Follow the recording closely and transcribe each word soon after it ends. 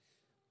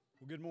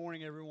Good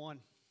morning, everyone.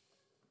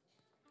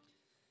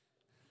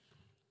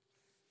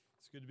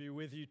 It's good to be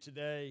with you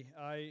today.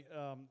 I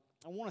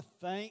want to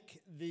thank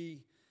the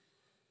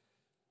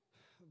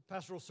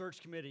Pastoral Search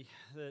Committee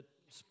that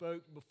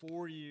spoke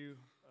before you.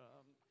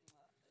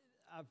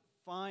 I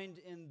find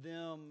in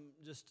them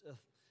just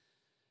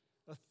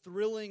a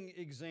thrilling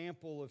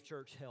example of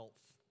church health.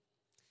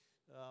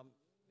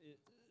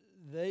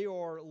 They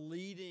are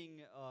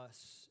leading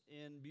us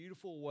in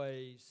beautiful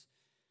ways,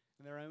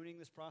 and they're owning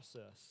this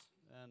process.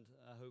 And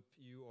I hope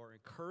you are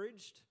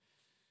encouraged,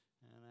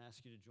 and I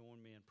ask you to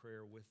join me in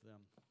prayer with them.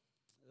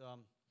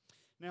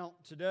 Now,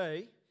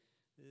 today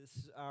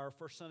is our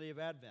first Sunday of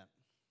Advent.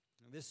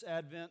 In this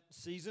Advent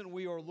season,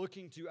 we are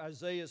looking to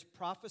Isaiah's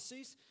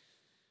prophecies.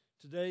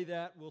 Today,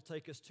 that will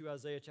take us to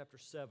Isaiah chapter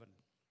 7.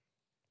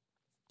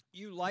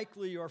 You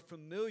likely are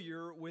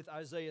familiar with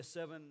Isaiah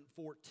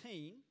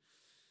 7:14.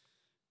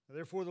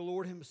 Therefore, the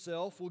Lord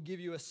himself will give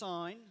you a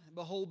sign.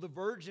 Behold, the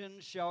virgin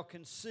shall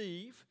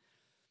conceive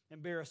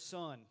and bear a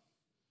son,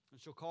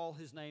 and shall call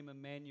his name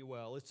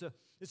Emmanuel.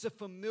 It's a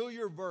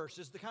familiar verse.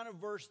 It's the kind of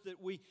verse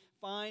that we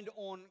find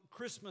on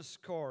Christmas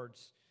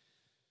cards.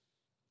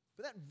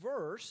 But that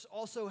verse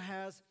also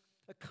has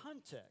a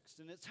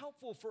context, and it's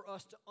helpful for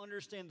us to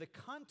understand the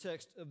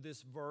context of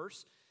this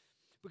verse,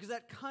 because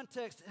that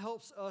context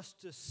helps us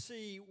to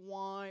see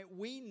why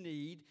we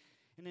need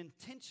an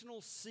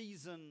intentional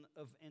season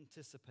of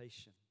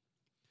anticipation,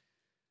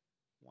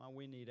 why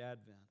we need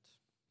Advent.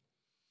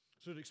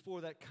 So to explore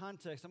that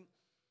context, I'm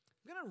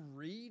going to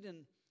read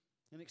and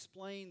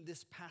explain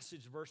this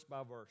passage verse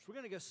by verse. We're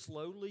going to go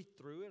slowly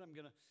through it. I'm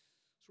going to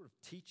sort of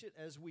teach it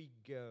as we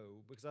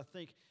go, because I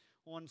think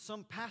on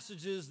some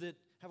passages that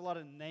have a lot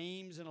of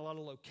names and a lot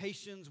of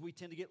locations, we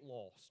tend to get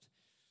lost.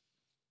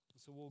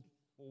 So we'll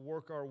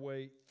work our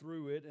way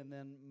through it and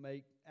then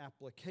make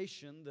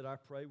application that I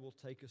pray will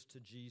take us to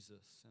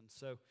Jesus. And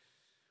so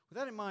with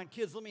that in mind,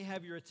 kids, let me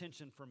have your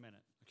attention for a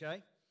minute,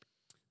 okay?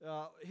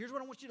 Here's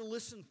what I want you to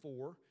listen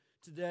for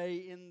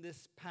today in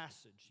this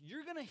passage.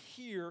 You're going to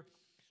hear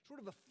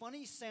sort of a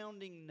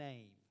funny-sounding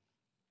name.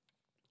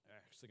 You're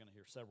actually going to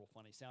hear several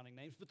funny-sounding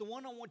names, but the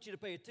one I want you to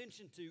pay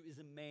attention to is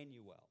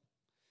Emmanuel.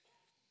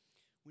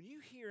 When you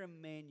hear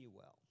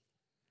Emmanuel,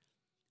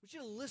 I want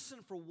you to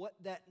listen for what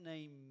that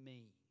name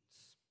means.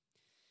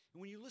 And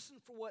when you listen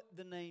for what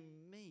the name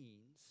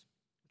means,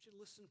 I want you to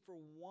listen for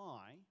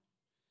why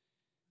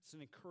it's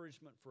an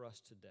encouragement for us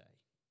today.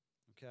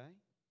 Okay?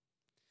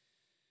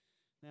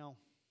 Now,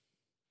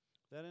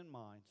 with that in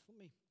mind,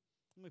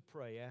 let me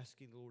pray,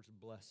 asking the Lord's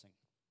blessing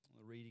on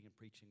the reading and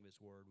preaching of His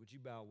Word. Would you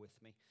bow with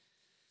me?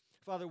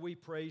 Father, we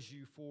praise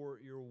you for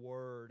your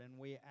Word, and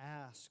we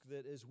ask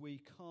that as we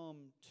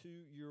come to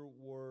your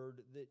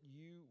Word, that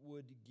you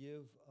would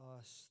give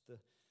us the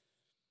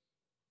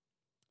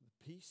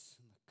peace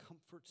and the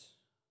comfort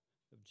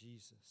of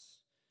Jesus,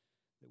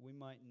 that we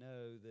might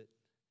know that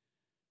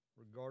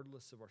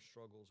regardless of our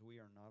struggles, we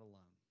are not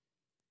alone.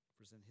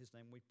 For it's in His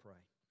name we pray.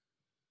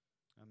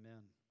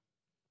 Amen.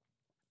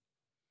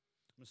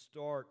 I'm going to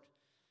start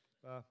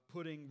by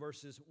putting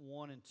verses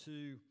 1 and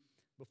 2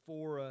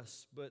 before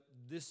us, but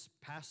this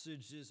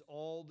passage is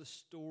all the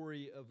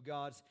story of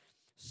God's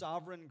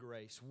sovereign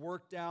grace,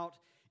 worked out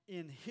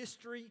in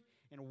history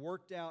and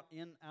worked out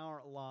in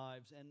our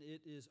lives, and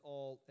it is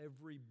all,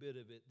 every bit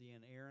of it, the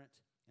inerrant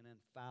and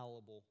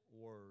infallible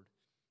Word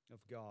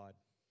of God.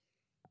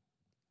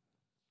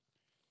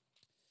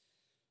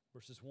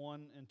 Verses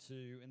 1 and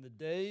 2, in the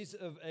days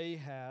of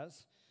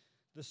Ahaz,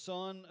 the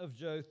son of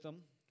Jotham,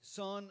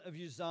 son of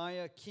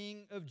Uzziah,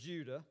 king of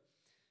Judah,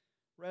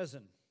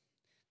 Rezin,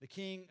 the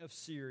king of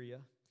Syria,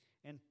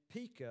 and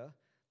Pekah,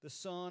 the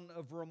son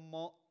of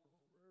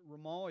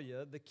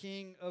Remaliah, the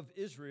king of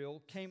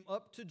Israel, came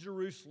up to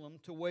Jerusalem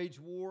to wage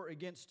war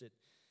against it,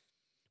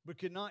 but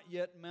could not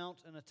yet mount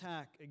an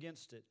attack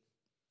against it.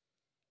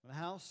 When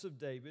the house of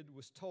David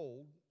was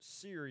told,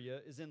 Syria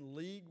is in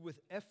league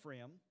with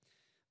Ephraim,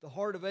 the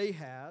heart of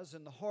Ahaz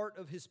and the heart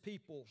of his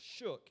people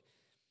shook,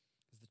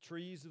 as the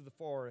trees of the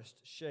forest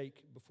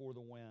shake before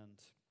the wind.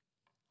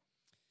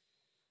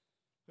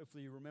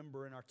 Hopefully you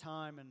remember in our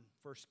time in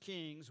 1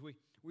 Kings,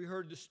 we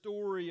heard the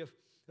story of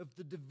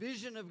the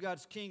division of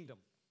God's kingdom.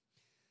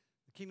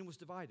 The kingdom was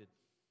divided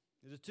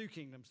into two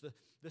kingdoms.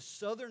 The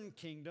southern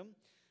kingdom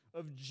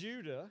of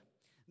Judah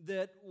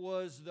that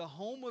was the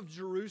home of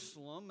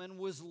Jerusalem and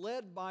was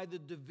led by the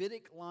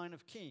Davidic line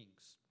of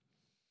kings.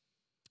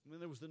 And then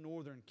there was the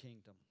northern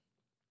kingdom,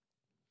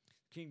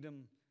 the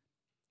kingdom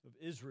of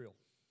Israel.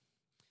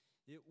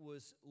 It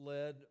was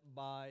led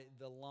by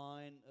the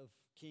line of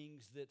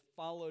kings that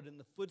followed in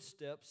the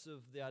footsteps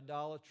of the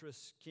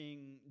idolatrous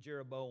King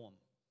Jeroboam.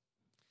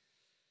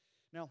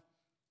 Now,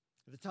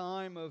 at the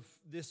time of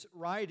this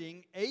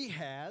writing,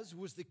 Ahaz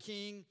was the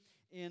king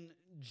in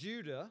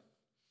Judah,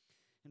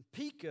 and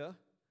Pekah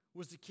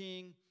was the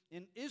king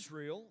in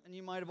Israel. And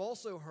you might have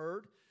also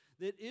heard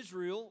that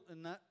Israel,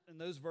 in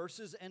those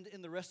verses and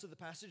in the rest of the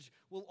passage,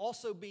 will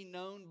also be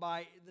known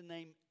by the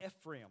name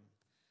Ephraim.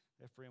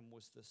 Ephraim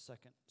was the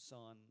second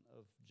son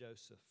of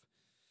Joseph.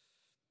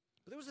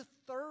 But there was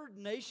a third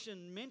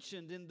nation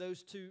mentioned in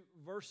those two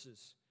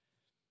verses,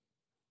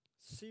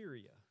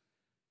 Syria.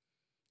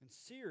 And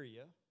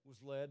Syria was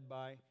led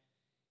by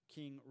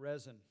King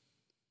Rezin.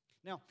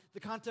 Now, the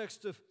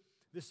context of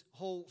this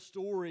whole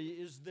story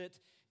is that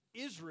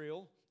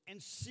Israel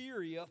and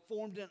Syria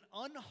formed an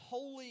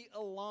unholy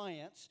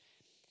alliance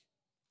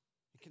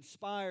and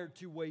conspired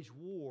to wage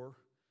war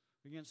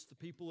against the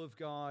people of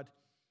God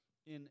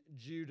in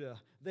Judah.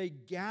 They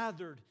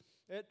gathered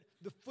at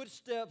the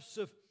footsteps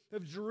of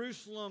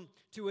Jerusalem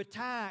to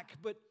attack,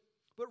 but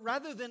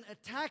rather than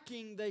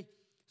attacking, they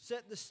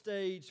set the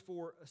stage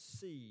for a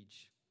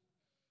siege.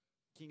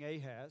 King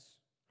Ahaz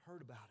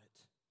heard about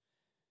it,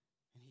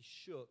 and he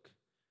shook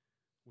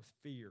with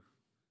fear.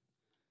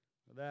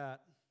 For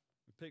that,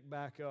 we pick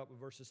back up with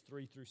verses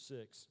 3 through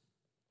 6.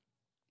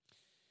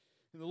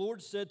 And the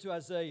Lord said to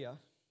Isaiah,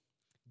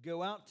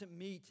 "Go out to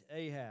meet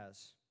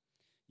Ahaz,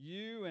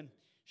 you and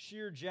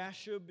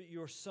Shear-Jashub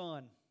your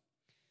son,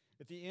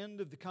 at the end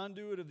of the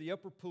conduit of the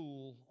upper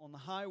pool on the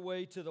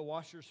highway to the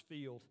washer's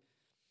field,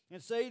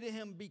 and say to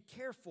him, be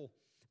careful,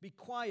 be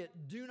quiet,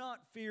 do not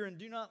fear, and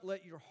do not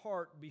let your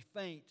heart be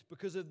faint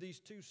because of these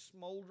two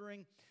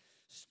smoldering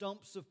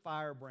stumps of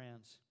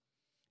firebrands.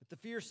 At the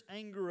fierce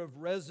anger of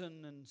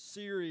Rezin and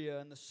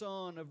Syria and the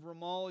son of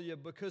Remaliah,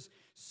 because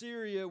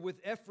Syria with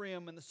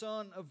Ephraim and the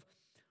son of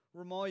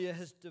Remaliah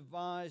has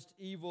devised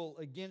evil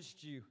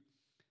against you,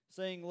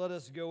 saying, let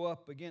us go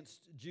up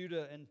against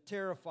Judah and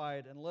terrify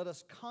it, and let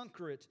us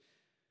conquer it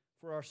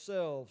for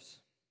ourselves,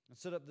 and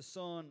set up the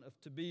son of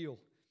Tabeel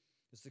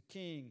as the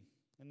king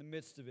in the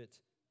midst of it."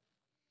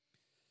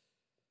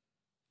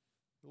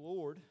 The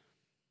Lord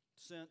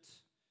sent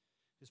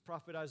His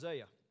prophet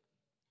Isaiah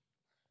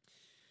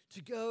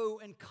to go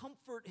and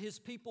comfort His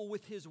people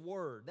with His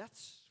word.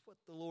 That's what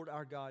the Lord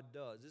our God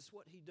does. It's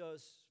what He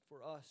does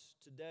for us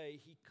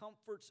today. He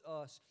comforts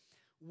us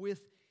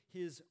with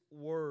His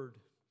word.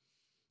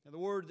 And the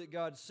word that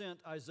God sent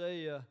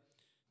Isaiah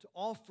to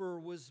offer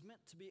was meant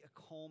to be a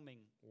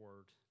calming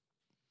word.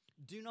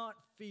 Do not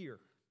fear.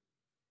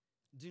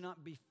 Do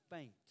not be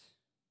faint.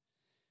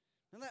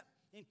 And that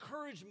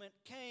encouragement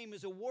came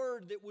as a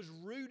word that was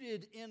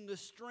rooted in the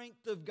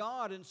strength of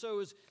God. And so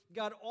as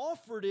God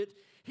offered it,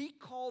 He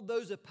called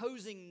those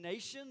opposing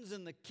nations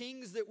and the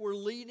kings that were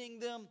leading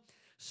them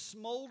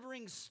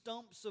smoldering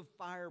stumps of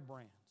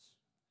firebrands.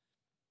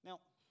 Now,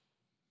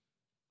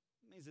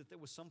 it means that there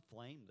was some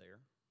flame there.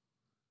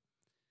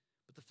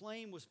 But the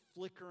flame was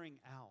flickering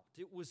out.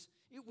 It was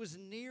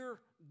near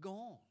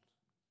gone.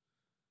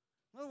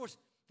 In other words,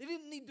 they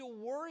didn't need to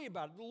worry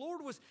about it. The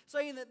Lord was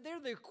saying that they're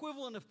the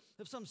equivalent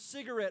of some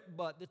cigarette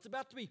butt that's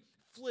about to be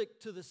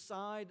flicked to the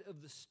side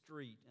of the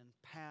street and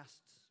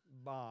passed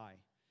by.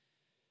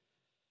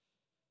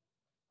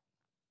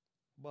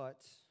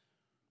 But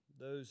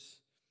those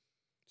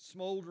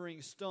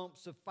smoldering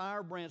stumps of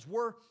firebrands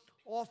were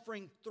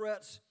offering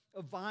threats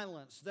of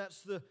violence.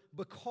 That's the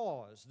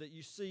because that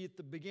you see at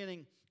the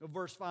beginning of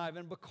verse 5.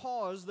 And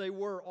because they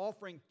were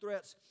offering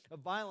threats of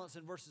violence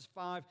in verses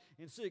 5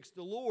 and 6,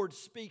 the Lord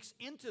speaks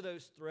into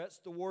those threats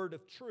the word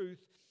of truth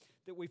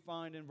that we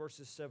find in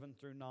verses 7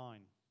 through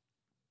 9.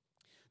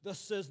 Thus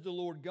says the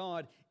Lord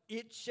God,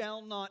 it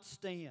shall not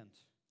stand,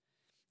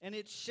 and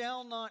it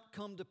shall not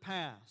come to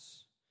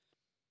pass.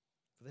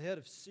 For the head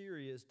of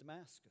Syria is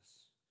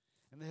Damascus,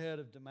 and the head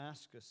of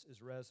Damascus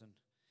is Rezin.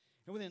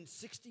 And within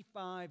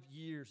 65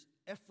 years,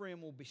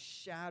 Ephraim will be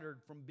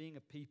shattered from being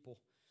a people.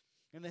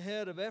 And the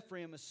head of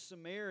Ephraim is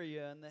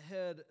Samaria, and the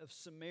head of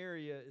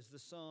Samaria is the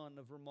son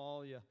of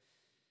Remaliah.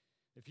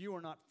 If you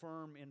are not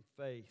firm in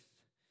faith,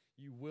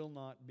 you will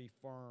not be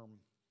firm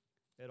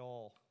at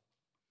all.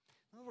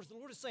 In other words, the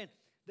Lord is saying,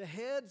 the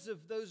heads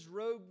of those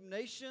rogue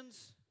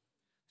nations,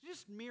 they're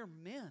just mere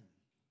men.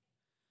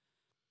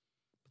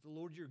 But the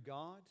Lord your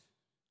God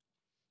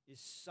is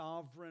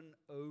sovereign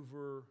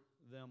over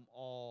them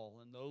all.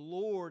 And the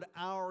Lord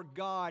our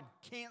God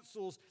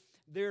cancels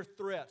their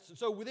threats. And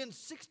so within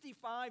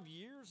 65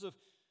 years of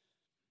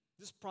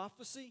this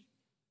prophecy,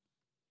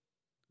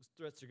 those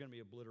threats are going to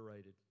be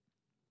obliterated.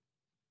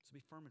 So be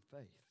firm in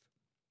faith.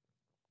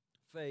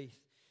 Faith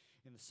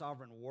in the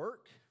sovereign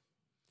work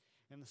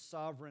and the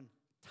sovereign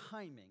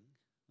timing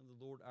of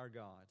the Lord our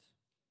God.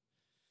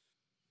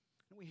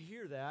 And we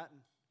hear that,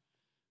 and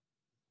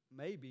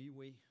maybe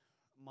we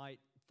might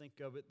think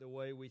of it the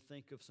way we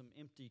think of some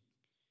empty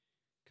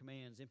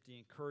commands, empty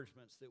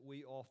encouragements that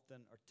we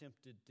often are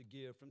tempted to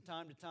give. From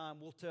time to time,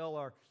 we'll tell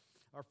our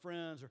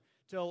friends or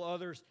tell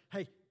others,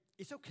 hey,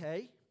 it's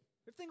okay.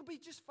 Everything will be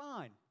just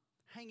fine.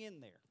 Hang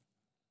in there.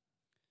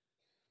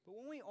 But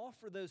when we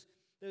offer those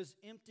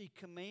empty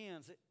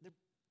commands, they're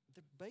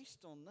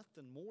based on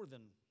nothing more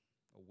than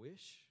a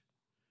wish.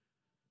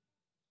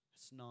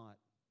 It's not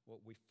what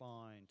we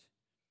find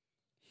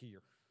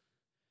here.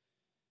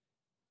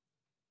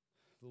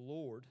 The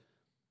Lord,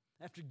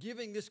 after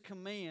giving this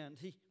command,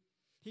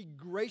 He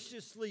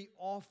graciously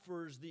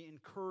offers the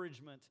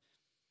encouragement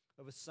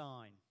of a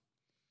sign.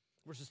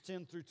 Verses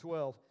 10 through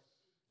 12.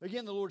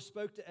 Again, the Lord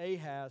spoke to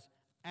Ahaz,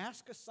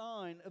 ask a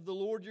sign of the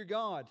Lord your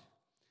God.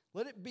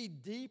 Let it be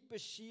deep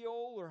as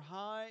Sheol or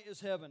high as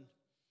heaven.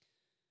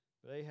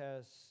 But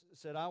Ahaz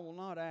said, I will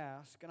not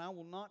ask, and I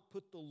will not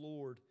put the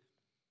Lord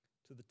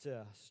to the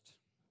test.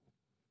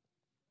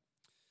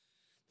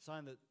 The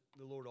sign that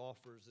the Lord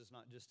offers is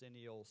not just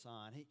any old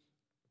sign.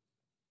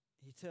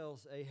 He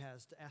tells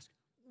Ahaz to ask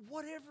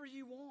whatever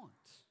you want.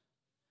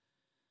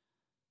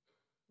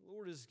 The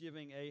Lord is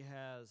giving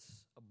Ahaz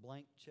a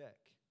blank check.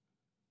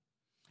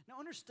 Now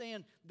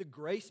understand the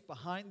grace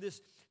behind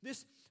this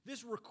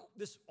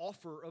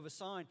offer of a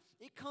sign.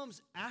 It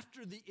comes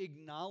after the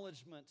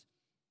acknowledgement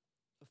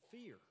of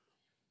fear.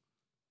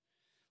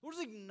 The Lord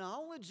is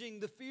acknowledging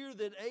the fear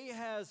that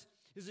Ahaz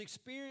is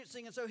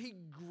experiencing, and so He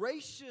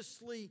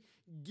graciously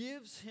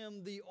gives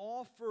him the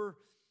offer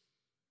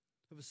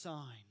of a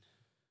sign.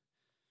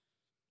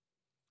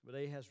 But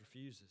Ahaz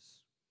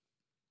refuses.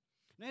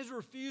 And his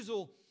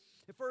refusal,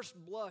 at first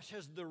blush,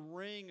 has the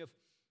ring of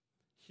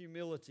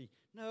humility.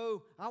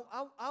 No,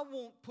 I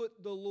won't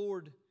put the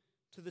Lord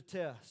to the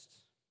test.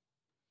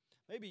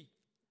 Maybe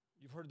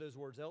you've heard those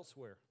words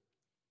elsewhere.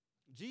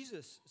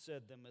 Jesus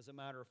said them, as a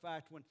matter of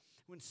fact,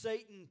 when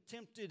Satan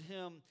tempted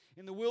him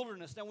in the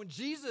wilderness. Now, when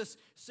Jesus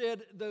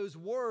said those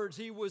words,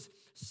 he was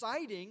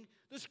citing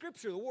the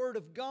Scripture, the Word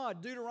of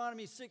God,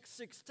 Deuteronomy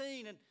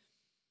 6:16, and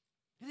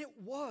it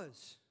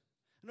was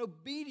an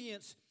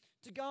obedience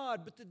to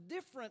God. But the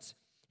difference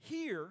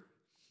here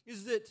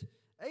is that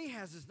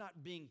Ahaz is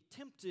not being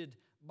tempted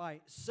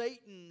by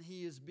Satan.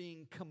 He is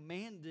being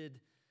commanded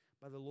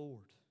by the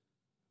Lord.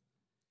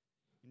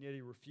 And yet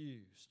he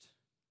refused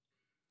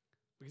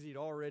because he'd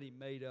already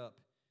made up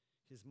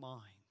his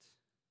mind.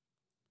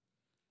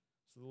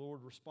 So the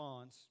Lord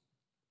responds,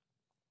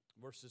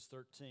 verses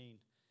 13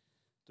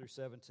 through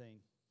 17.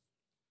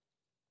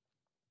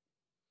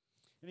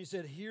 And he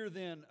said, Hear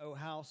then, O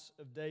house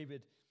of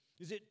David,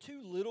 is it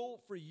too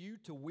little for you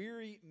to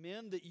weary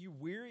men that you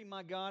weary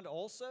my God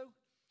also?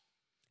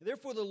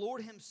 Therefore the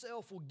Lord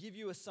Himself will give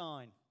you a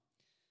sign.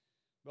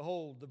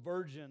 Behold, the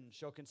virgin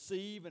shall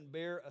conceive and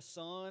bear a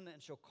son,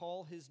 and shall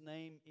call his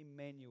name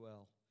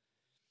Emmanuel.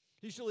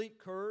 He shall eat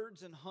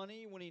curds and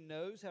honey when he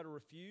knows how to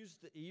refuse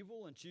the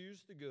evil and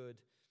choose the good.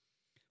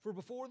 For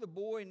before the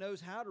boy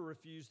knows how to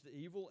refuse the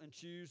evil and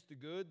choose the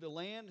good, the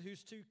land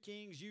whose two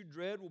kings you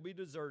dread will be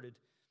deserted.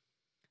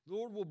 The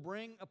Lord will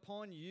bring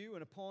upon you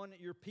and upon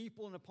your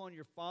people and upon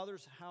your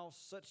father's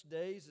house such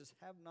days as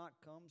have not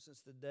come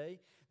since the day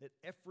that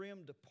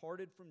Ephraim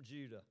departed from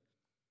Judah,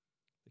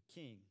 the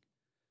king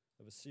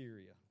of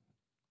Assyria.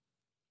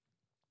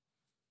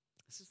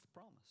 This is the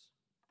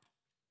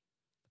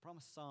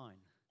promised sign.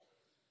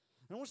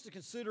 And I want us to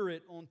consider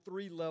it on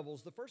three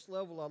levels. The first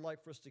level I'd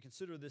like for us to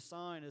consider this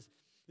sign is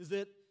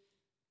that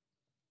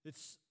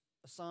it's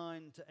a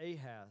sign to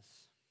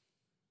Ahaz,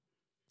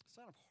 a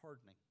sign of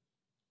hardening.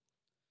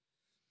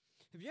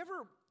 Have you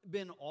ever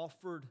been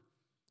offered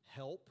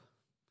help,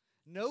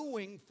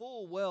 knowing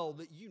full well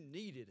that you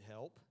needed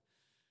help,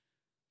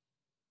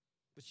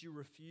 but you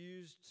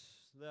refused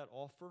that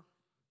offer?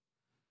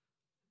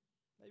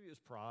 Maybe it was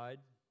pride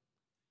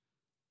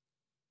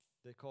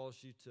that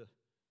caused you to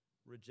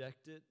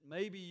reject it.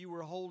 Maybe you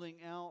were holding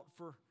out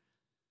for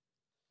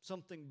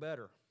something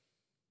better.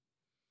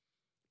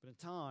 But in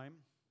time,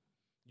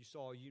 you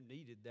saw you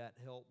needed that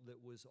help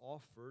that was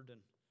offered, and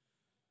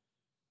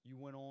you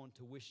went on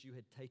to wish you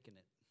had taken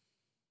it.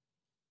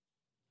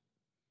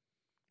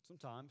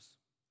 Sometimes,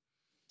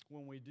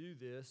 when we do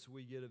this,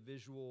 we get a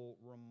visual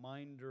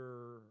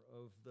reminder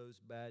of those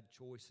bad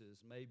choices.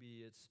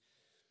 Maybe it's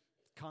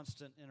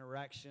constant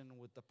interaction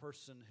with the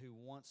person who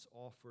once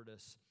offered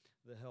us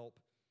the help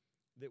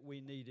that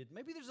we needed.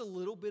 Maybe there's a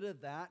little bit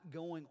of that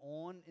going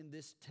on in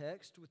this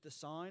text with the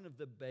sign of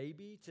the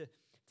baby to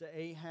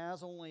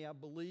Ahaz, only I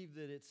believe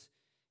that it's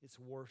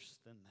worse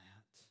than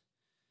that.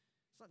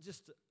 It's not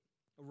just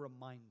a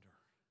reminder.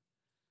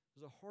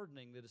 There's a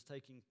hardening that is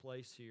taking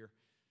place here.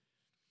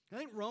 I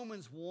think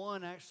Romans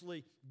 1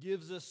 actually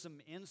gives us some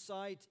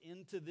insight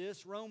into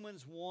this.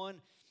 Romans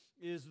 1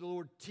 is the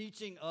Lord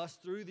teaching us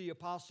through the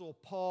Apostle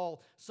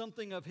Paul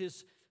something of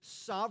His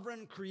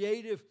sovereign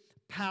creative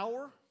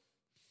power.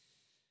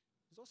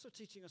 He's also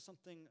teaching us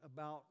something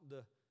about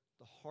the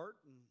heart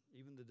and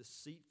even the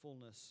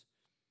deceitfulness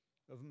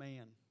of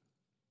man.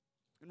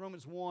 In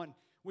Romans 1,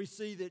 we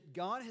see that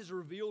God has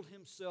revealed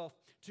Himself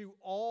to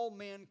all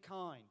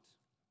mankind,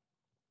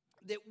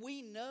 that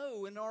we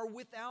know and are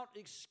without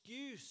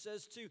excuse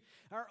as to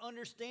our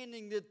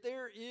understanding that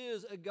there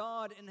is a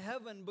God in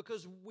heaven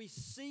because we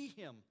see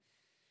Him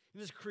in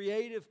His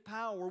creative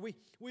power.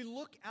 We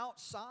look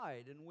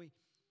outside and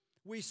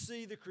we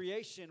see the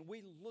creation.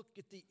 We look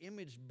at the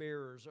image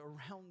bearers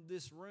around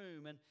this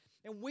room,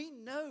 and we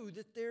know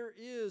that there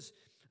is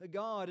a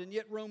God. And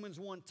yet Romans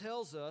 1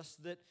 tells us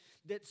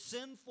that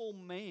sinful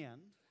man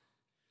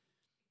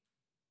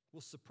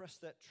will suppress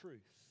that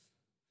truth.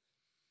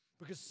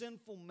 Because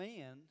sinful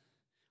man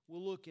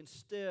will look,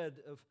 instead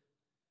of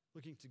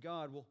looking to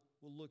God, will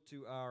look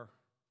to our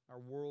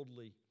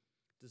worldly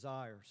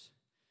desires.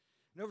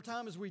 And over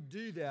time as we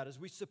do that, as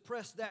we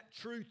suppress that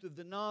truth of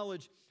the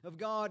knowledge of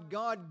God,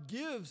 God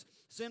gives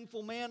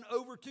sinful man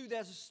over to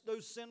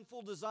those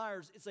sinful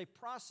desires. It's a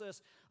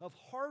process of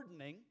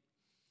hardening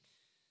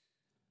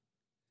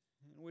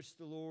in which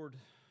the Lord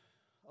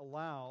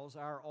allows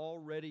our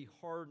already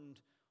hardened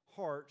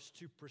hearts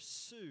to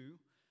pursue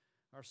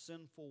our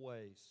sinful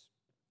ways.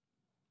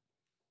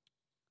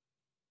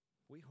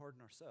 We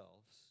harden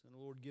ourselves, and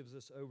the Lord gives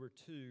us over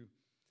to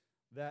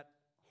that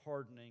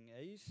hardening.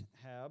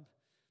 Ahab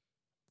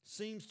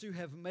seems to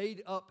have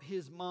made up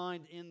his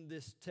mind in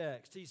this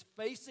text. He's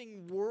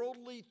facing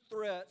worldly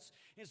threats,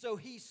 and so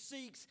he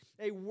seeks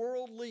a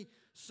worldly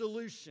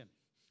solution.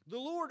 The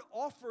Lord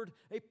offered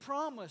a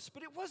promise,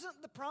 but it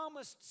wasn't the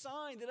promised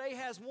sign that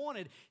Ahaz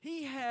wanted.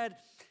 He had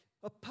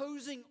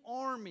opposing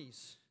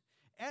armies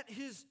at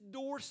his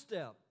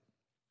doorstep.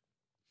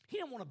 He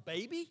didn't want a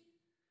baby.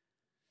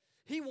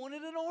 He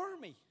wanted an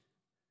army.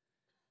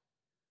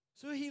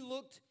 So he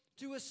looked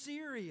to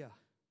Assyria.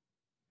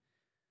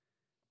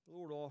 The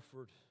Lord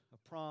offered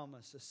a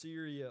promise.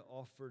 Assyria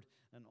offered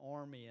an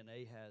army, and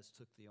Ahaz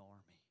took the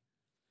army.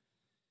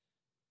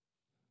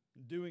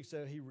 In doing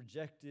so, he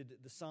rejected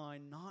the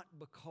sign not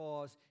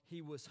because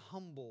he was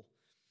humble,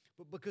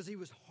 but because he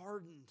was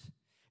hardened,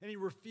 and he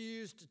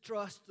refused to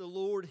trust the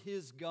Lord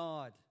his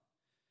God.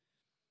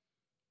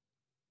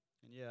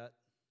 And yet,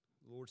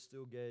 the Lord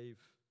still gave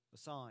a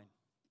sign.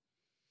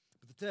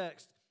 But the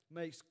text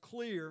makes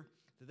clear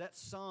that that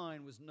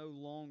sign was no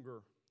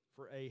longer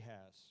for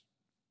Ahaz.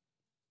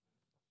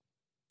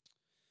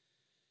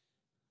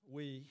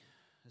 We,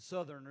 as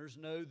Southerners,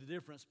 know the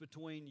difference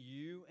between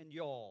you and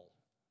y'all.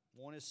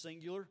 One is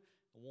singular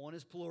and one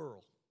is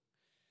plural.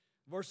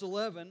 Verse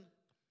 11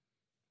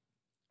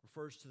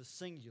 refers to the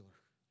singular.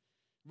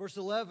 Verse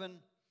 11,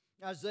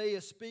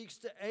 Isaiah speaks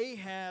to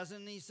Ahaz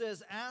and he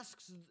says,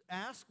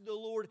 Ask the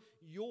Lord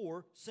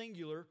your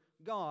singular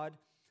God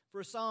for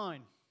a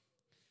sign.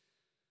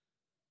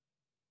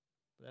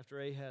 But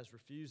after Ahaz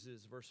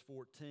refuses, verse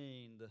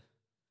 14,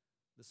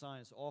 the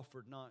sign is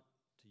offered not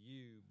to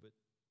you, but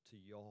to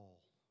y'all.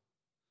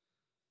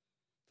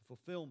 The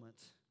fulfillment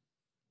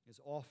is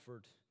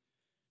offered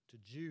to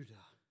Judah,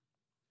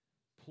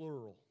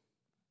 plural.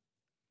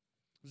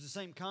 There's the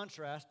same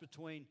contrast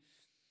between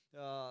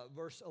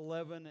verse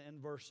 11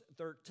 and verse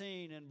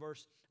 13. In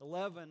verse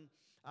 11,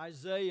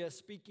 Isaiah,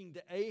 speaking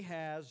to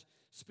Ahaz,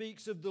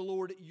 speaks of the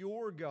Lord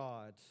your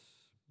God.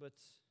 But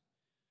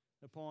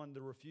upon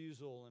the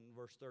refusal in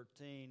verse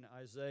 13,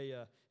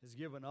 Isaiah is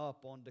given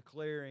up on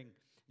declaring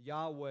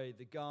Yahweh,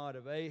 the God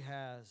of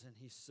Ahaz, and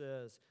he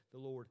says, the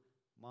Lord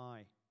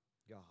my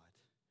God.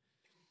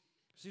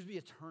 There seems to be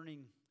a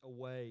turning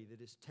away that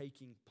is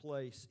taking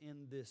place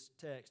in this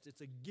text.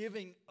 It's a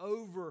giving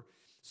over,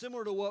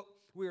 similar to what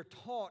we are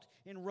taught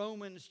in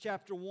Romans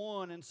chapter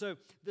 1. And so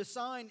the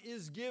sign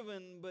is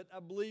given, but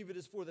I believe it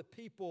is for the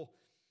people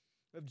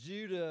of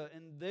Judah,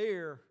 and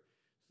there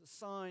is a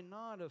sign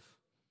not of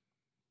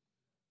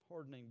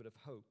hardening, but of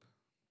hope.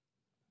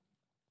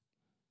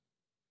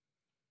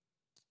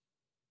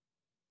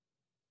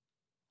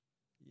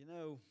 You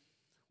know,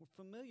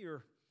 we're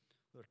familiar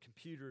with our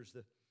computers,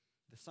 the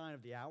sign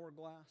of the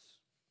hourglass.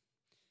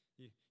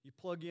 You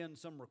plug in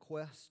some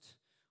request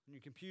on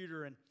your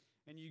computer, and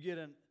you get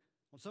on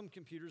some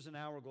computers an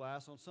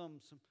hourglass, on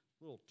some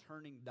little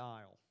turning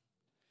dial.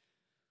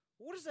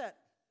 What is that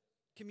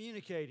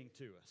communicating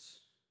to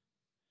us?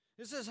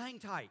 It says, hang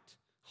tight.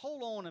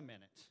 Hold on a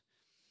minute.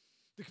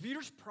 The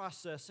computer's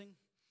processing,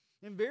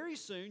 and very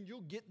soon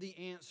you'll get the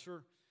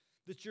answer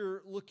that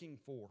you're looking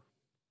for.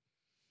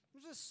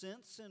 There's a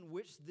sense in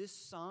which this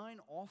sign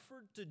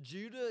offered to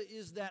Judah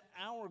is that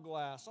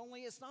hourglass.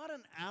 Only it's not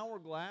an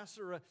hourglass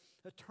or a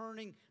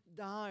turning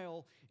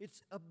dial.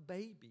 It's a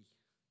baby.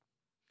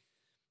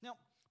 Now,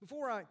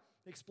 before I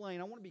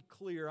explain, I want to be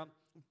clear. I'm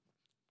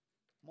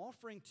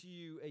offering to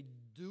you a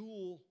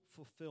dual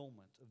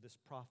fulfillment of this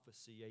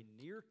prophecy,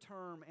 a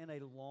near-term and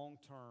a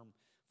long-term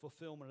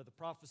fulfillment of the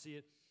prophecy.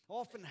 It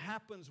often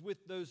happens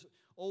with those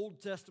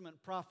Old Testament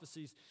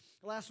prophecies.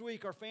 Last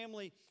week, our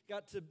family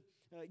got to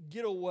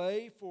get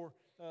away for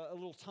a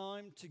little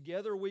time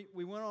together. We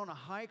went on a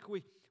hike.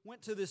 We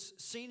went to this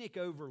scenic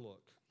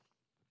overlook.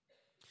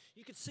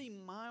 You could see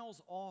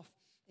miles off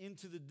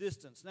into the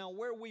distance. Now,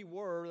 where we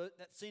were,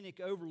 that scenic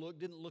overlook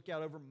didn't look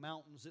out over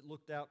mountains. It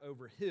looked out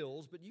over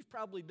hills. But you've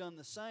probably done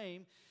the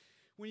same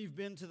when you've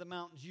been to the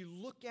mountains. You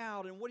look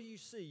out, and what do you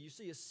see? You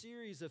see a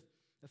series of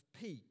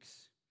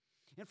peaks.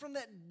 And from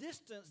that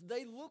distance,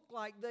 they look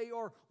like they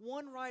are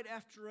one right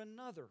after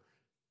another.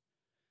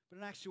 But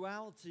in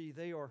actuality,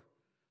 they are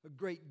a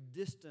great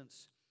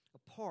distance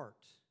apart.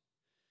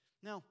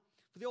 Now,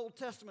 for the Old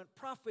Testament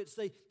prophets,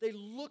 they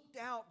looked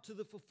out to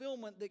the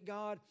fulfillment that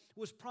God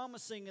was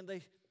promising, and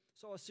they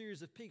saw a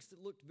series of peaks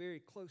that looked very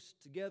close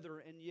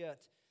together, and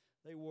yet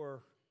they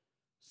were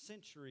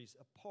centuries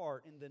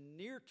apart in the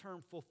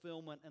near-term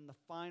fulfillment and the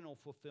final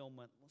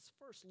fulfillment. Let's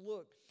first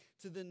look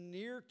to the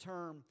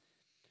near-term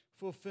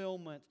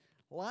fulfillment.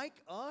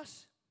 Like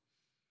us,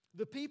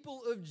 the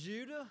people of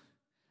Judah,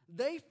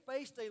 They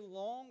faced a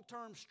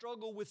long-term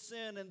struggle with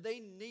sin, and they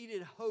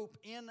needed hope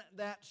in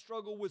that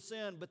struggle with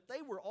sin. But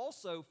they were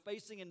also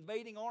facing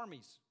invading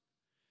armies.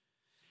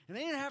 And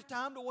they didn't have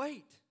time to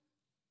wait.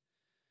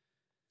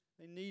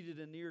 They needed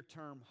a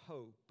near-term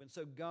hope. And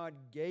so God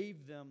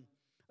gave them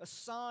a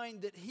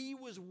sign that He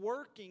was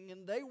working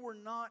and they were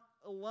not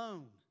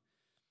alone.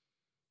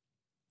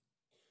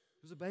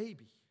 It was a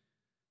baby.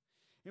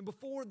 And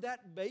before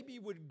that baby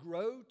would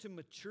grow to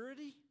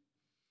maturity,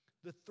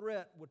 the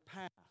threat would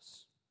pass.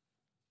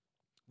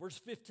 Verse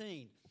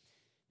 15,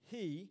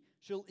 He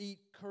shall eat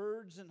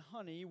curds and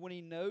honey when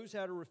he knows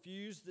how to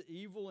refuse the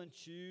evil and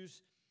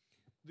choose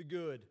the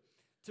good.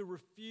 To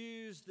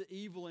refuse the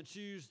evil and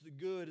choose the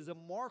good is a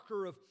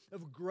marker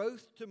of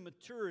growth to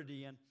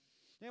maturity.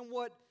 And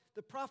what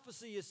the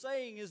prophecy is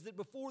saying is that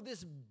before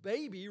this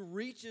baby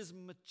reaches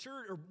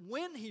maturity, or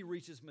when he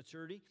reaches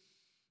maturity,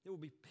 there will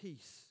be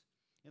peace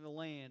in the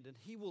land, and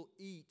he will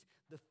eat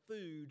the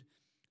food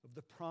of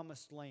the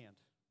promised land.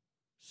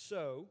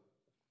 So,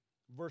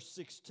 verse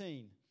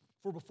 16,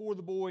 for before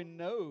the boy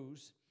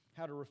knows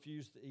how to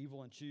refuse the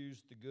evil and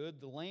choose the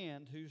good, the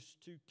land whose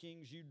two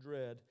kings you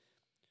dread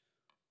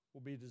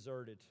will be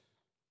deserted.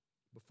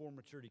 Before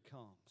maturity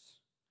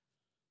comes,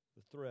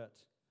 the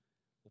threat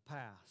will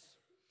pass.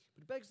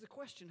 But it begs the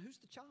question, who's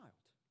the child?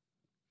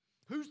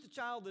 Who's the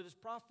child that is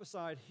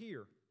prophesied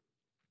here?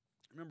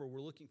 Remember,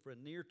 we're looking for a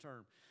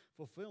near-term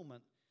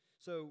fulfillment.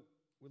 So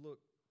we look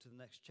to the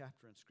next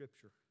chapter in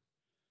Scripture.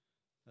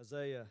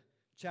 Isaiah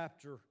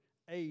chapter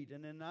 8.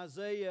 And in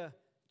Isaiah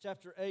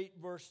chapter 8,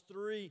 verse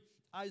 3,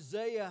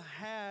 Isaiah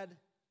had a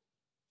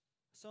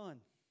son.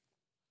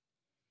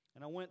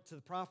 And I went to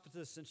the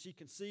prophetess, and she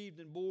conceived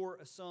and bore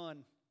a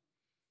son.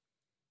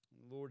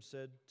 And the Lord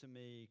said to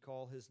me,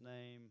 call his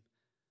name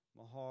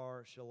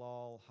Mahar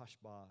Shalal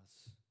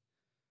Hashbaz.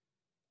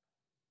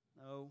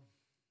 No,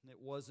 it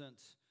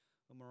wasn't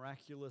a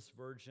miraculous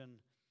virgin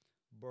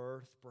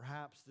birth.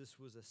 Perhaps this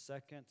was a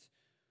second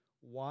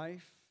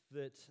wife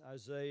that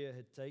Isaiah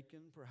had taken.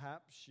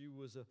 Perhaps she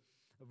was a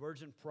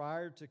virgin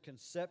prior to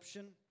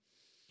conception.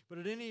 But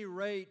at any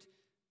rate,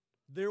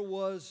 there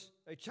was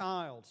a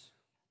child.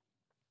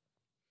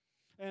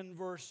 And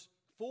verse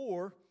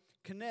 4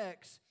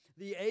 connects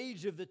the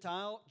age of the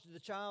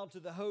child to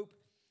the hope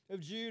of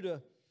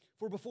Judah.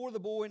 For before the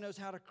boy knows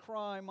how to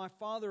cry, my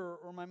father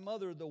or my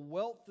mother, the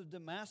wealth of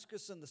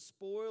Damascus and the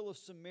spoil of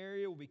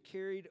Samaria will be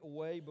carried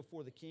away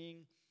before the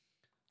king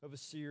of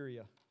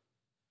Assyria.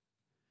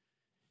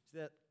 See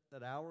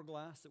that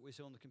hourglass that we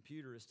see on the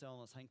computer is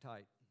telling us, hang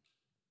tight.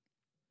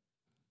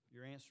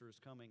 Your answer is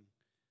coming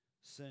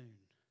soon.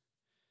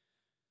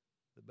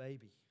 The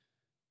baby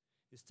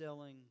is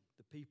telling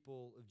the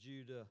people of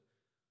Judah,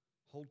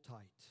 hold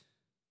tight.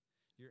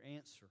 Your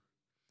answer,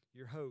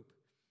 your hope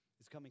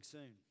is coming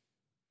soon.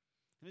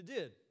 And it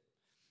did.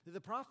 The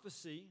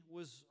prophecy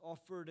was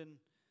offered in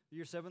the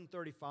year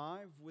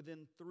 735.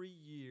 Within 3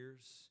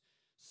 years,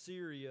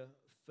 Syria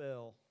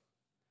fell.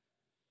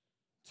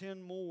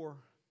 10 more,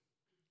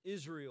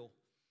 Israel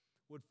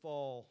would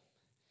fall.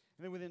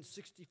 And then within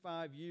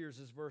 65 years,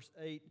 as verse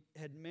 8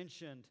 had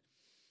mentioned,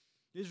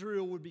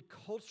 Israel would be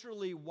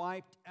culturally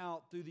wiped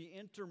out through the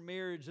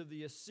intermarriage of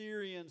the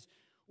Assyrians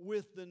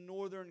with the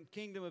northern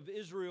kingdom of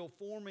Israel,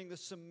 forming the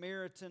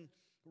Samaritan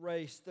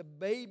race. The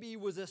baby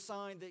was a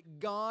sign that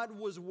God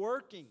was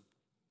working.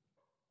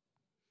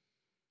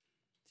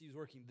 He was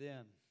working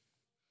then,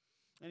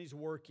 and He's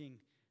working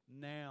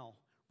now.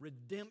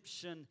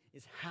 Redemption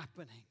is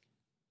happening.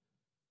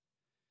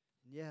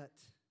 And yet,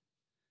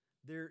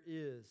 there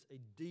is a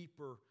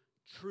deeper,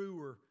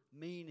 truer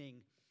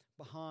meaning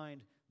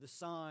behind the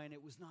sign.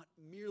 It was not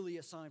merely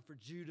a sign for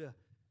Judah's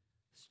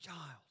child.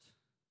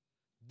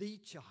 The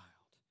child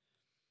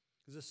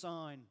is a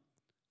sign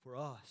for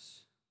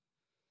us.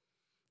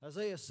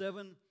 Isaiah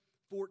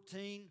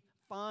 7:14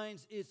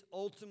 finds its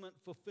ultimate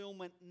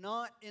fulfillment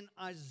not in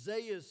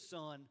Isaiah's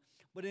son,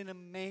 but in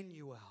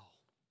Emmanuel.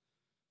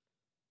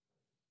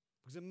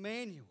 Because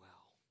Emmanuel,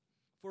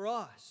 for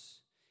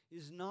us,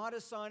 is not a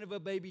sign of a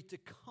baby to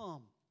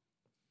come,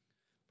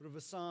 but of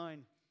a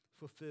sign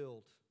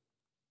fulfilled.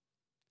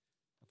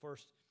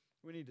 First,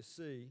 we need to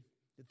see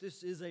that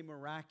this is a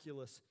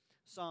miraculous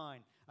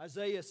sign.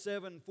 Isaiah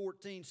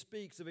 7:14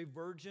 speaks of a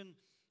virgin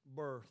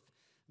birth.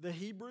 The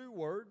Hebrew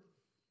word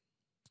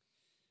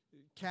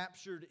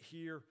captured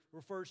here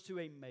refers to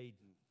a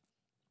maiden.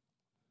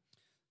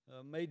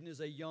 A maiden is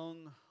a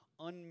young,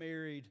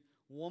 unmarried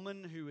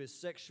woman who is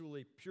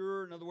sexually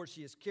pure. In other words,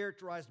 she is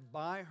characterized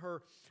by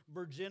her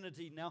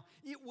virginity. Now,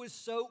 it was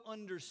so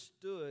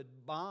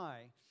understood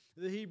by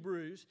the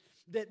Hebrews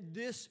that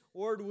this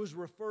word was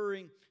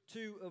referring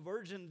to a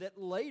virgin that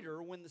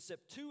later, when the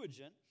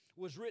Septuagint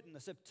was written, the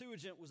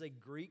Septuagint was a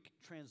Greek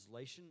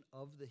translation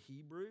of the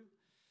Hebrew,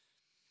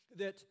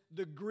 that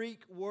the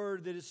Greek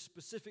word that is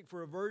specific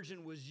for a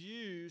virgin was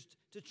used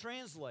to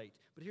translate.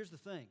 But here's the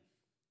thing.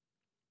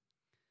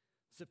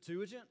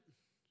 Septuagint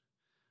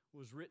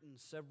was written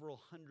several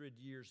hundred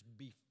years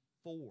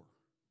before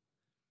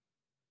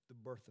the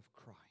birth of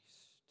Christ.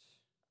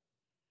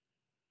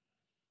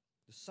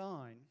 The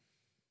sign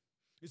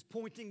is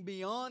pointing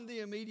beyond the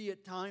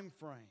immediate time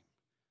frame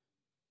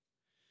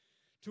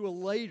to a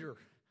later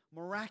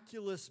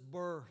miraculous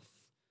birth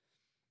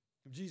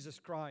of Jesus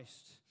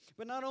Christ.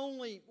 But not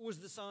only was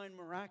the sign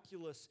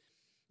miraculous,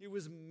 it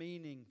was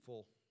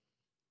meaningful.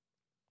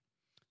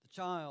 The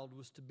child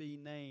was to be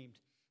named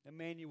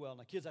Emmanuel.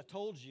 Now, kids, I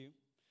told you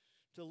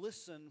to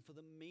listen for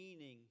the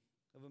meaning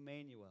of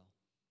Emmanuel.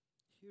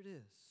 Here it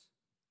is.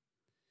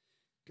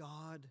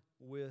 God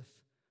with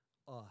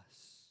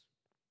us.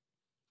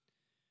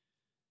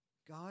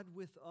 God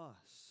with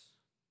us.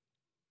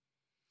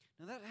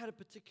 Now that had a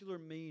particular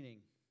meaning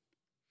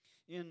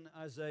in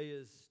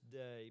Isaiah's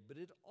day, but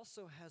it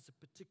also has a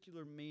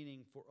particular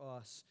meaning for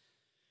us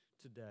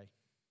today.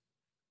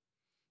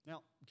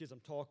 Now, kids,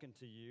 I'm talking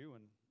to you,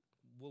 and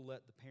we'll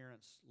let the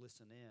parents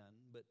listen in,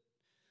 but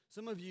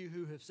some of you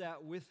who have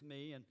sat with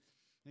me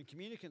in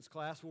communicants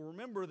class will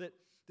remember that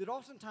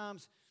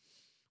oftentimes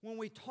when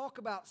we talk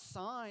about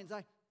signs,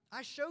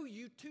 I show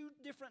you two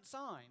different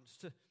signs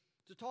to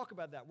talk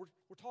about that.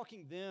 We're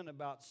talking then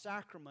about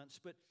sacraments,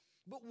 but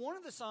one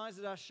of the signs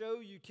that I show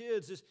you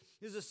kids is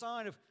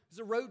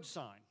a road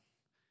sign.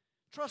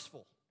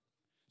 Trustful.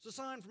 It's a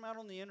sign from out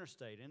on the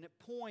interstate, and it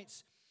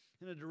points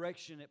in a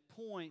direction. It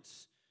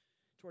points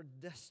to our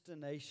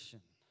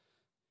destination.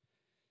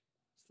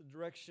 It's the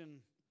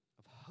direction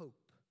of hope.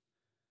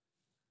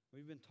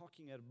 We've been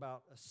talking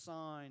about a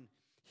sign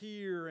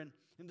here, and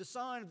the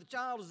sign of the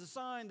child is a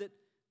sign that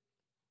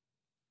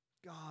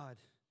God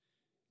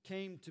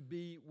came to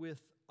be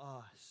with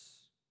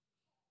us.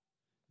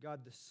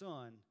 God the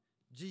Son,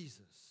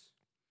 Jesus.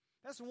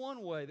 That's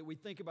one way that we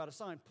think about a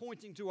sign,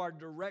 pointing to our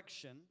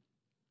direction.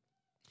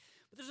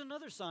 But there's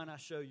another sign I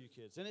show you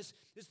kids, and it's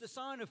the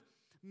sign of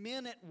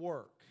men at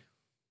work.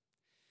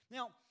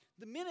 Now,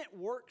 the men at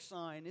work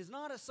sign is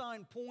not a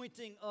sign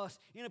pointing us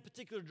in a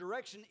particular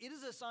direction. It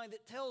is a sign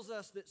that tells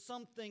us that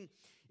something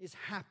is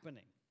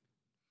happening.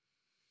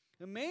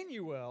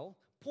 Emmanuel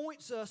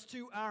points us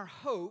to our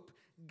hope.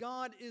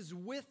 God is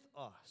with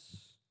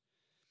us.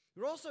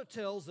 It also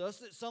tells us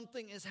that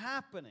something is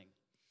happening.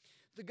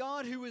 The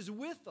God who is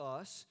with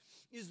us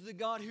is the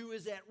God who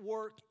is at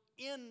work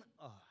in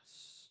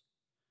us.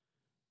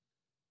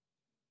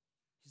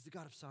 He's the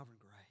God of sovereign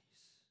grace.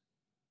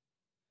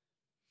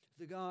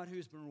 The God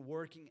who's been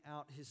working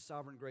out His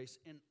sovereign grace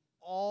in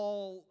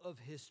all of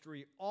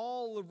history,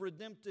 all of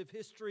redemptive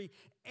history,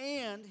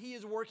 and He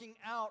is working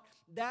out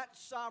that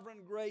sovereign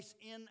grace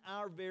in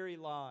our very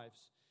lives.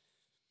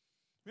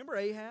 Remember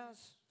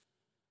Ahaz?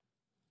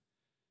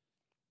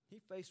 He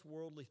faced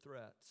worldly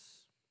threats.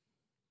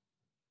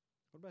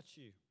 What about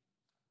you?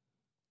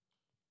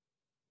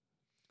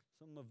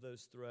 Some of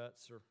those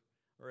threats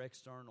are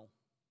external.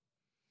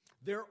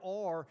 There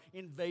are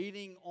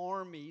invading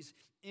armies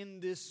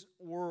in this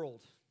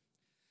world,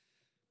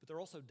 but there are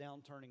also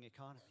downturning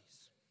economies.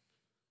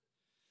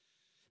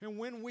 And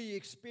when we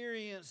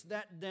experience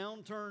that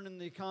downturn in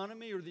the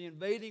economy or the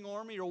invading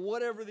army or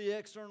whatever the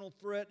external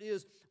threat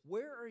is,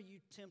 where are you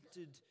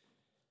tempted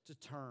to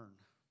turn?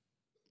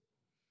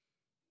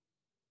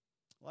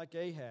 Like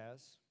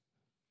Ahaz,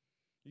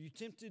 are you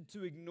tempted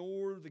to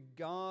ignore the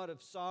God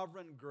of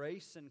sovereign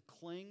grace and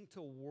cling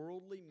to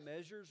worldly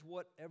measures,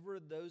 whatever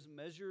those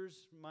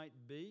measures might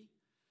be?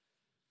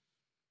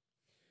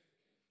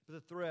 But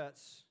the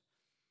threats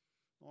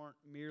aren't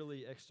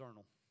merely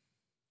external.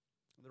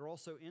 They're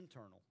also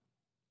internal.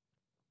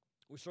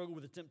 We struggle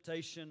with the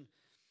temptation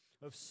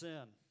of sin.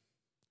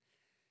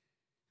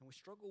 And we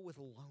struggle with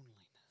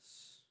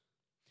loneliness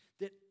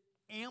that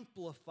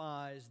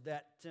amplifies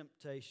that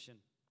temptation.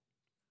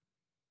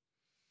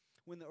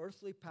 When the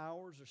earthly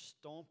powers are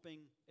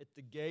stomping at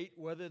the gate,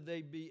 whether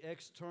they be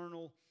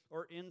external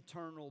or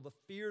internal, the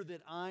fear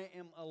that I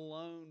am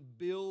alone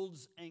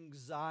builds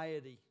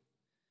anxiety.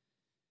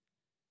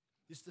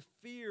 It's the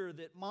fear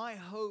that my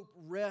hope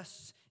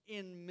rests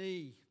in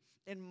me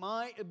and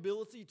my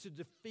ability to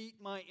defeat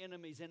my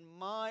enemies and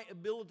my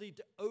ability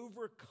to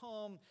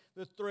overcome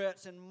the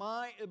threats and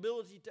my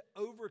ability to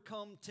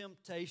overcome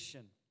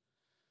temptation.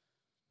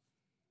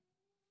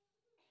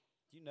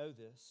 Do you know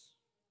this?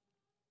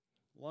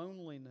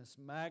 Loneliness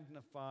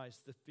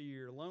magnifies the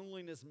fear.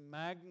 Loneliness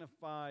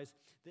magnifies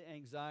the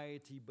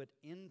anxiety. But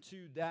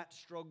into that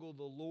struggle,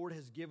 the Lord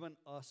has given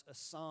us a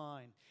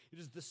sign. It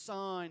is the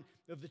sign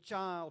of the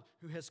child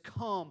who has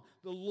come,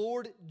 the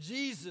Lord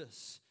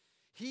Jesus.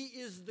 He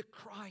is the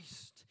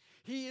Christ.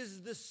 He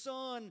is the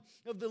Son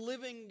of the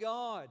living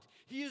God.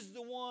 He is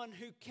the one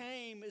who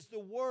came as the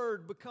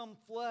Word become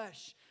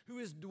flesh, who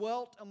has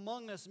dwelt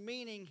among us,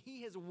 meaning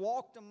He has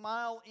walked a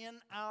mile in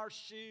our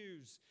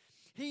shoes.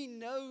 He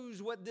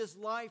knows what this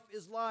life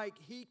is like.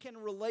 He can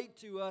relate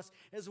to us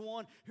as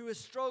one who has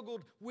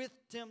struggled with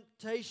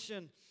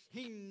temptation.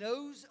 He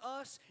knows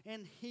us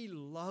and He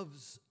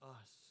loves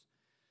us.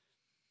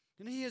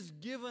 And He has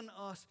given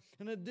us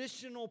an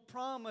additional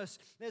promise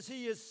as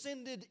He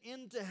ascended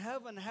into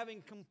heaven,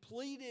 having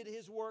completed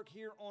His work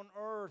here on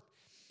earth.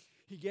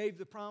 He gave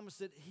the promise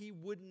that He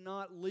would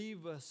not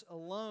leave us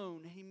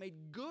alone. He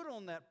made good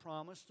on that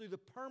promise through the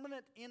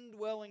permanent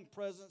indwelling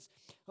presence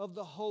of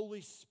the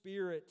Holy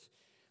Spirit.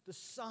 the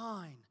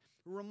sign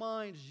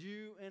reminds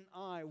you and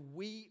I,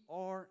 we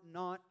are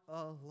not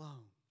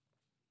alone.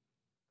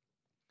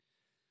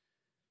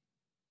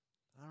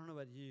 I don't know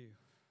about you.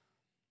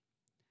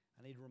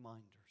 I need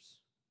reminders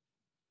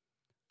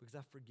because I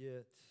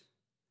forget.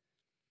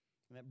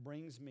 And that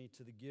brings me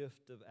to the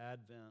gift of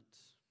Advent.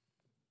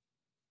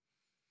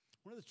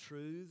 One of the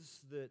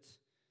truths that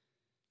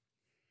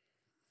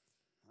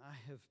I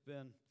have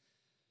been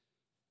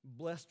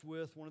blessed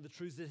with, one of the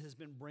truths that has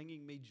been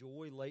bringing me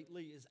joy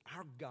lately is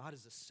our God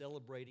is a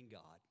celebrating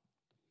God.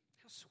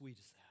 How sweet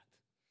is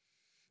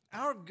that?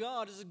 Our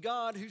God is a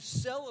God who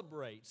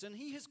celebrates, and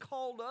He has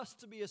called us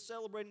to be a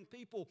celebrating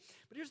people.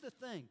 But here's the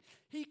thing.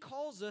 He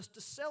calls us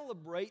to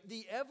celebrate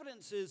the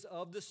evidences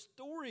of, the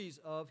stories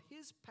of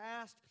His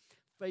past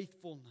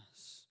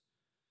faithfulness.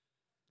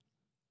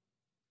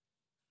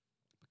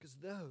 Because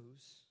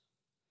those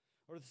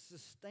are the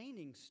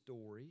sustaining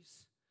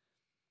stories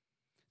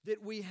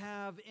that we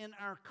have in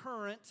our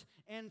current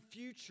and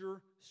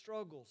future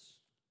struggles.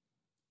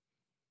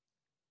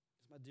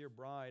 As my dear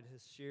bride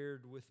has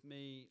shared with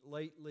me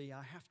lately,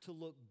 I have to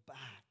look back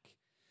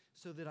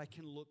so that I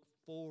can look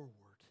forward.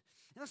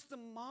 And that's the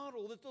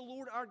model that the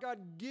Lord our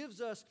God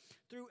gives us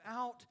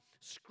throughout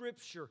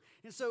Scripture.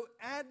 And so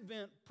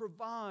Advent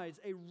provides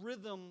a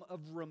rhythm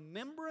of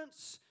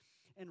remembrance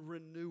and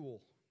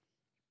renewal.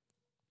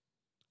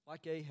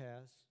 Like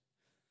Ahaz,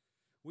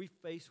 we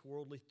face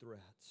worldly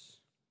threats.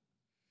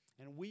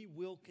 And we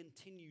will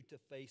continue to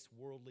face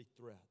worldly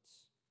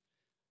threats.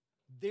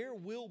 There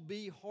will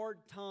be hard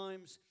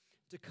times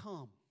to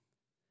come.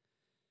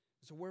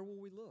 So where will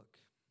we look?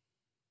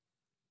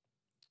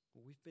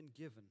 Well, we've been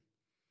given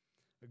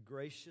a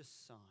gracious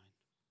sign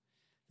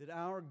that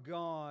our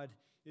God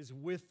is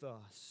with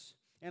us.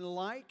 And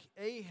like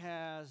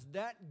Ahaz,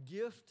 that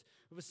gift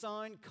of a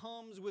sign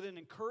comes with an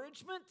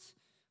encouragement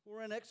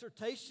or an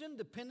exhortation,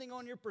 depending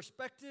on your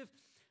perspective.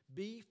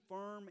 Be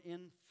firm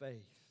in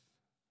faith.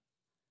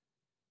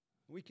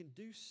 We can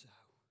do so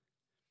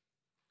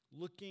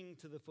looking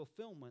to the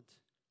fulfillment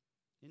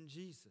in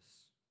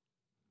Jesus.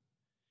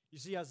 You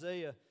see,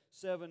 Isaiah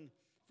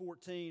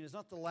 7:14 is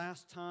not the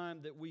last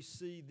time that we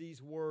see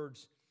these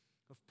words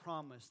of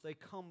promise. They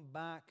come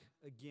back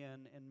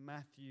again in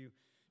Matthew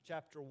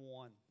chapter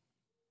 1.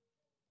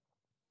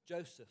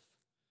 Joseph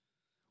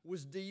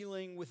was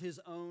dealing with his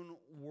own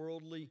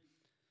worldly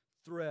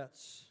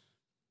threats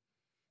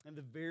and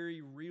the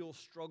very real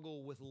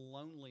struggle with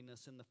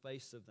loneliness in the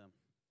face of them.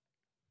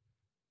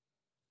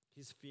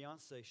 His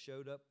fiancée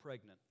showed up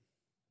pregnant.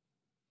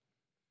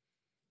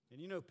 And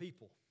you know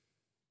people,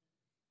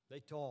 they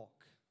talk.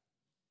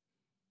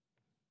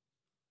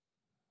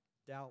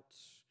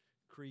 Doubts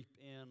creep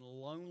in.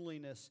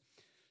 Loneliness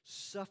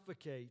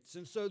suffocates.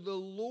 And so the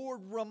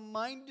Lord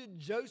reminded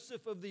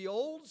Joseph of the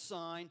old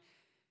sign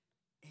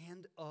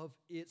and of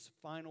its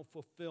final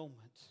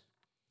fulfillment.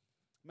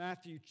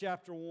 Matthew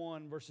chapter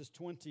 1, verses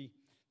 20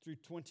 through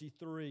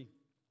 23.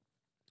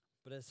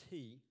 But as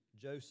he,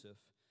 Joseph,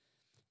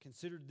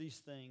 considered these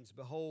things,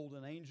 behold,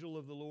 an angel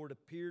of the Lord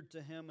appeared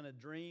to him in a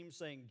dream,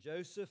 saying,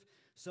 Joseph,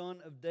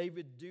 son of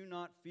David, do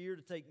not fear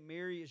to take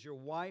Mary as your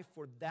wife,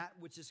 for that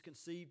which is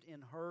conceived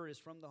in her is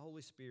from the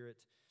Holy Spirit.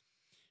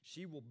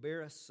 She will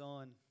bear a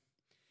son,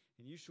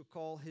 and you shall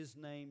call his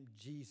name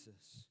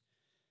Jesus,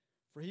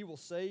 for he will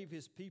save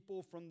his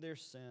people from their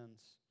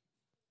sins.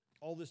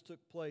 All this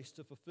took place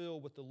to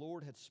fulfill what the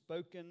Lord had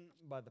spoken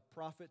by the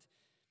prophet.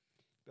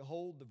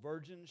 Behold, the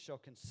virgin shall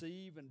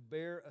conceive and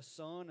bear a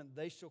son, and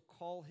they shall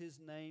call his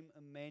name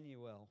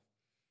Emmanuel,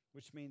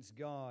 which means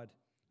God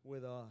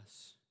with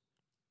us.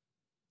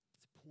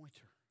 It's a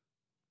pointer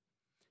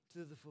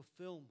to the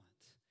fulfillment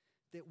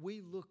that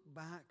we look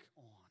back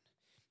on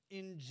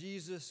in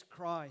Jesus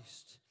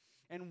Christ.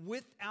 And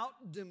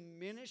without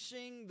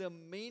diminishing the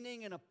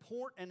meaning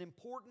and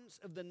importance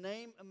of the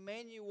name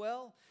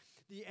Emmanuel,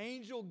 the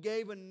angel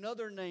gave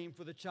another name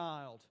for the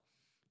child,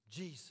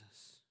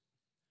 Jesus.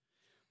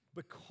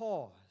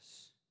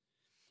 Because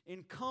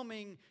in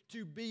coming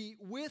to be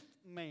with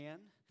man,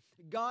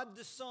 God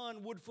the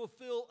Son would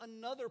fulfill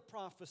another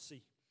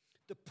prophecy,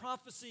 the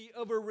prophecy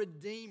of a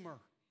Redeemer,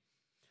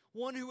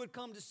 one who would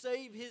come to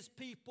save His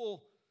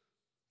people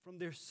from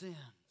their sins.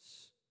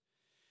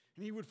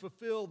 And He would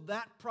fulfill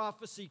that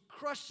prophecy,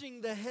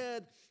 crushing the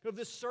head of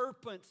the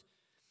serpent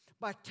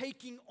by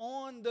taking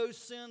on those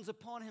sins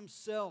upon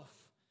Himself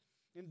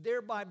and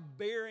thereby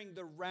bearing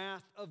the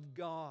wrath of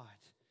God,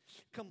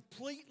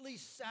 completely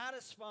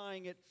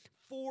satisfying it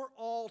for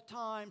all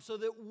time so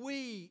that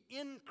we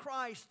in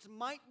Christ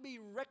might be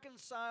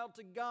reconciled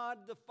to God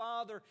the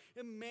Father.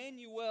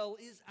 Emmanuel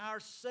is our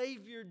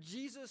Savior,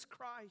 Jesus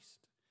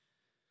Christ.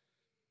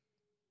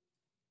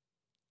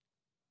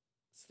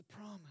 It's the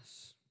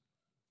promise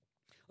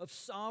of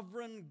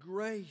sovereign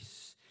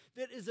grace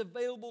that is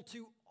available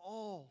to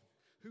all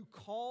who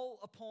call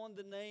upon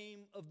the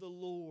name of the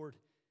Lord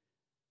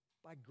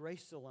by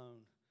grace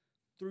alone,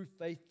 through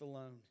faith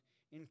alone,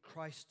 in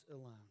Christ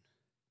alone.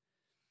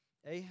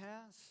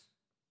 Ahaz,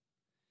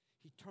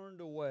 he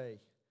turned away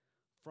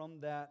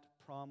from that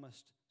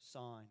promised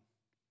sign.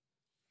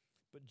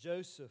 But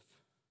Joseph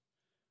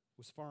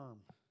was firm.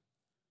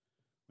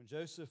 When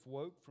Joseph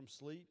woke from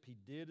sleep, he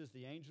did as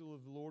the angel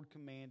of the Lord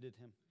commanded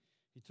him.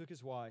 He took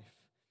his wife,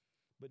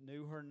 but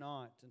knew her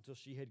not until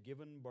she had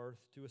given birth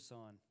to a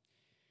son.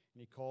 And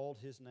he called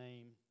his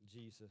name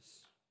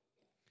Jesus.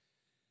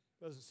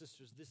 Brothers and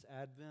sisters, this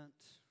Advent,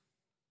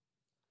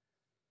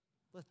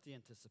 let the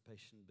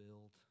anticipation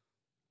build.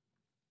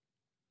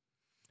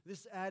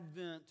 This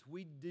Advent,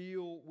 we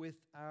deal with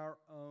our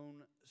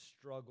own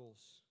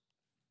struggles.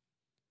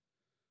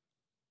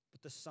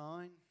 But the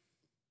sign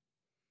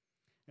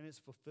and its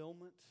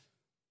fulfillment,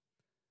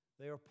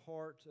 they are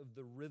part of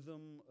the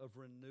rhythm of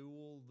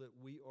renewal that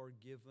we are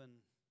given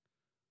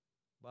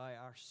by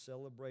our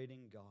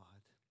celebrating God.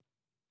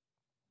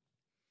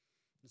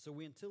 And so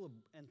we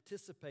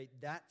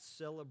anticipate that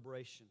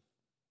celebration,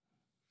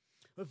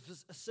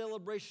 a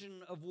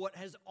celebration of what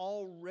has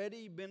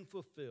already been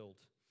fulfilled,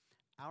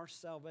 our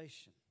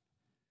salvation.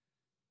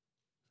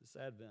 This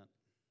Advent,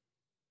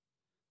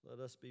 let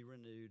us be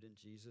renewed in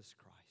Jesus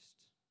Christ,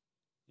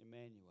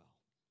 Emmanuel,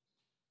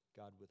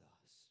 God with us.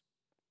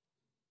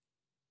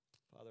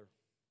 Father,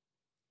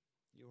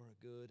 you are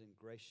a good and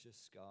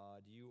gracious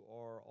God. You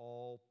are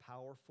all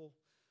powerful,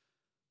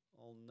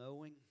 all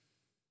knowing,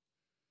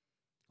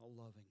 all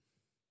loving.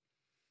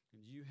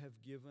 And you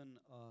have given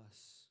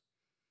us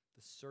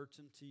the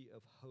certainty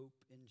of hope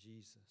in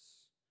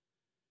Jesus.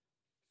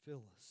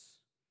 Fill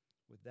us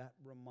with that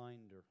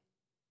reminder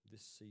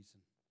this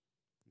season.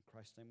 In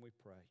Christ's name we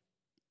pray.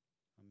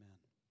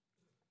 Amen.